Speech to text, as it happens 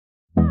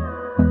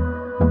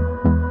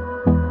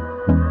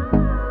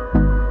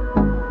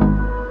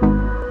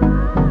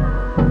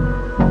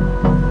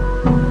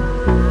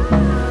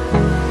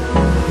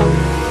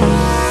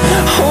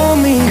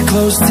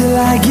close till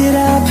I get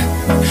up.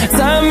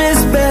 Time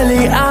is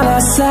barely on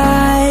our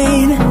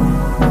side.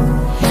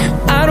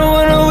 I don't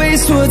wanna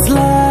waste what's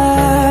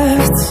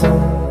left.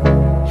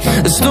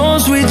 The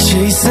storms we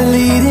chase are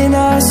leading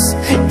us,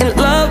 and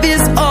love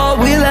is all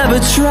we'll ever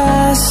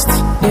trust.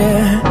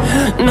 Yeah,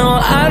 no,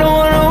 I don't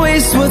wanna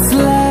waste what's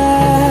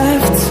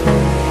left.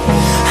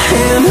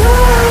 And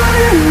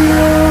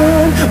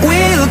on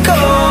we'll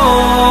go,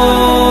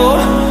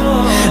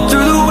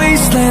 through the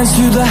wastelands,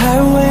 through the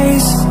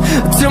highways,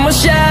 till my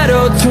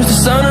shadow turns to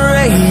sun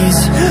rays.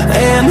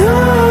 And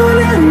on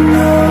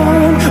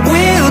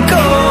we'll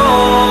go,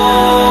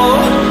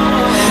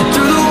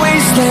 through the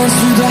wastelands,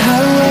 through the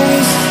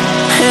highways,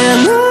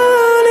 and on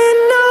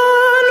we'll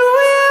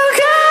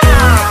go.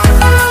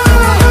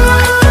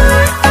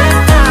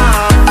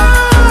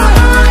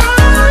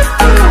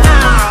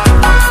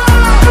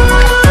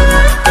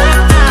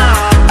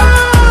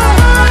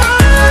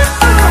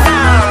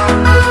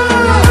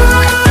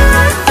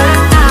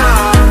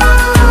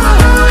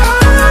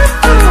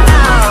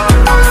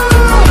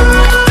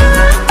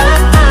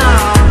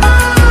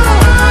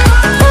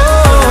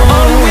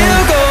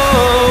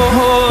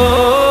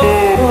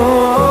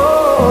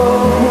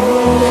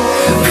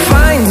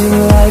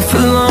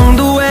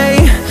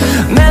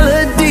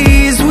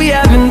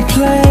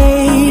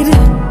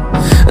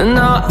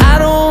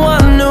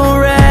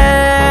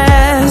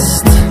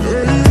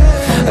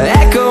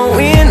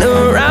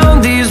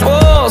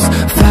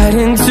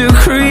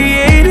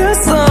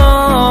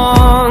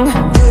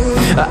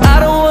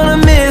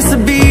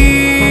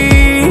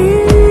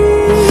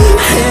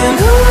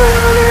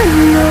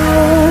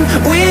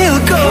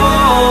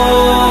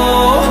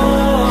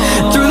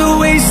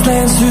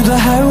 Through the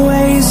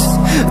highways,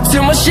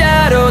 till my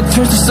shadow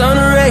turns to sun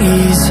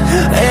rays.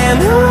 And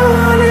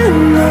on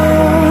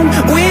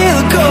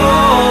we'll go,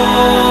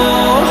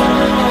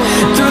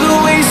 through the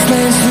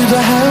wastelands, through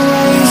the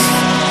highways,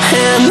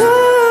 and on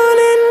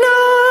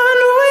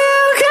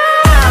we'll go.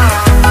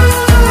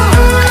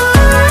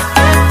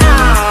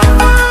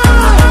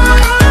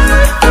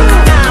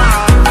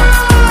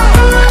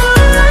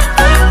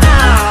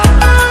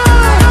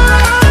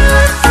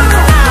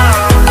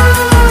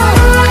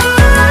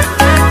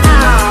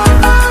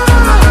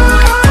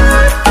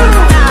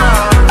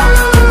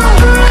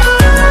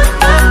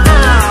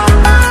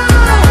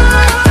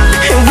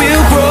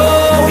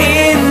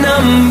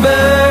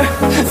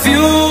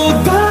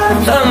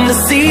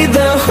 See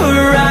the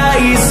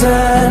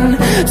horizon,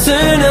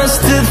 turn us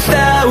to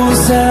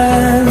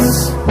thousands,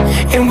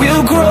 and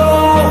we'll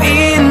grow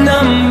in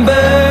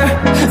number,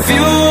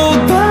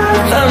 fueled by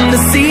them. To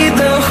see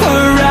the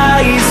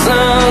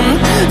horizon,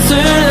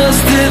 turn us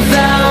to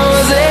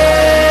thousands,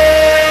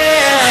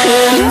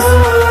 and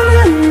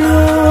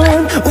on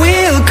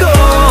we'll go,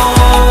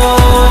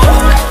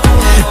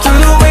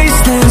 through the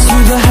wastelands,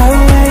 through the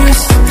highways,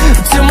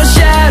 till my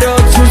shadow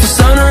turns to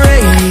sun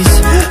rays.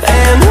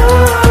 And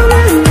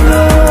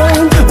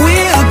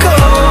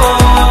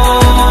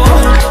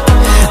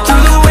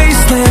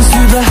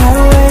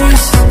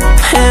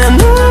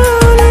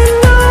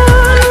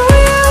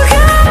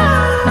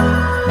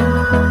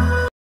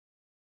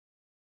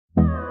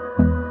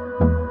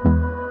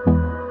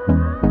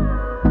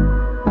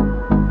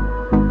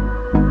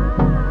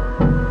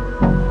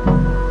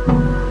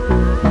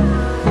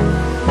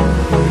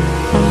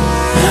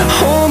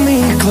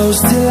close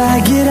till I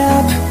get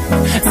up.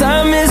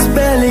 Time is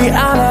barely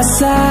on our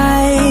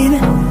side.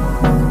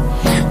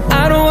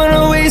 I don't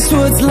wanna waste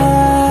what's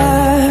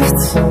left.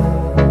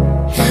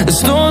 The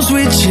storms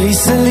we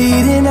chase are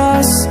leading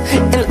us,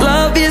 and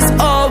love is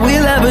all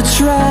we'll ever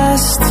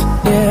trust.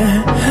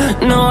 Yeah,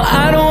 no,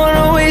 I don't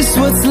wanna waste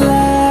what's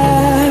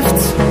left.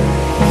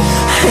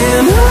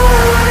 And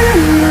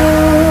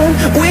on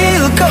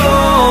we'll go,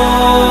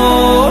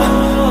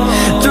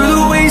 through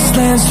the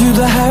wastelands, through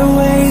the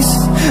highways,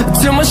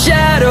 till my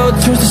shadow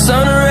turns to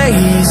sun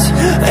rays.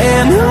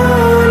 And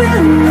on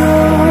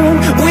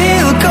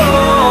we'll go,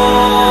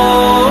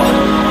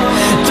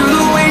 through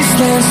the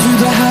wastelands, through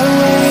the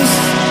highways,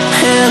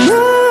 and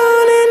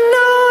on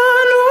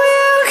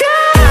we'll go.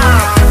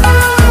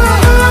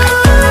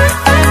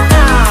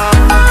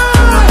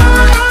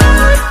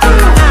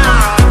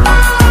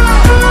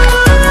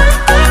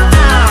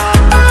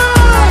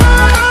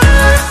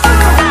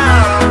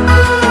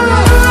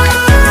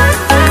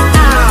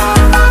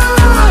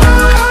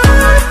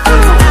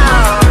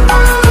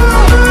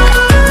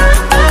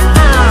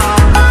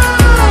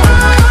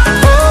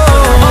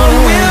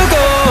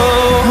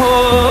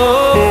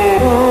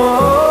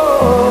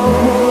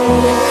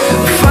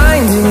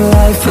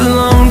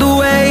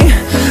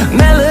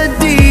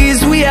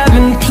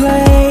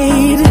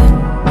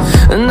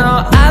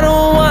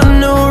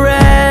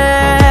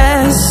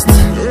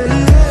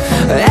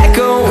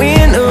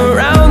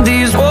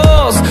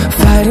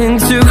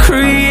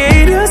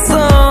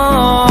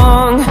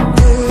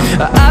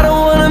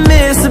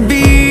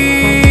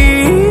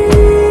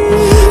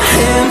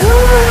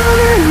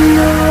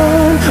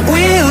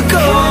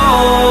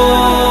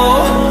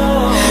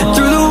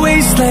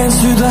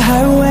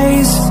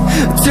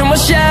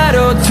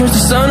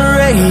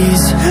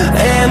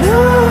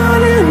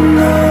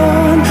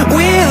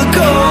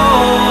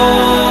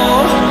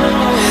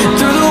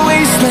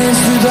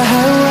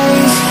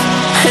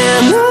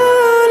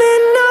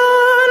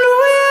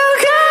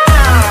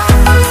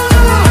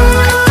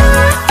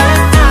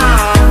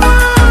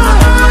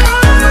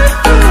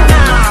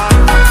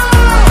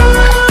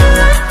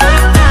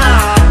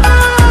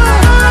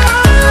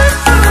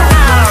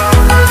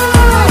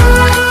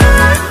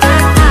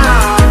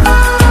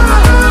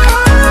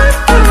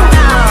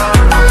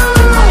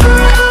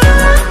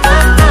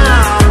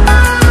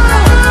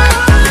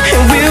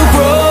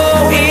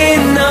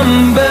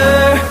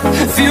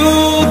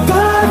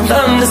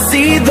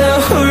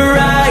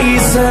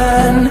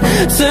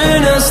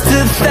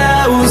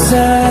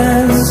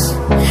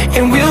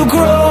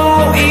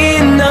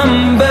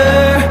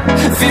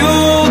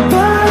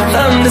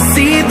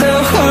 see the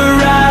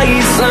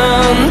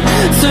horizon.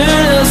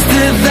 Turn us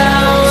to that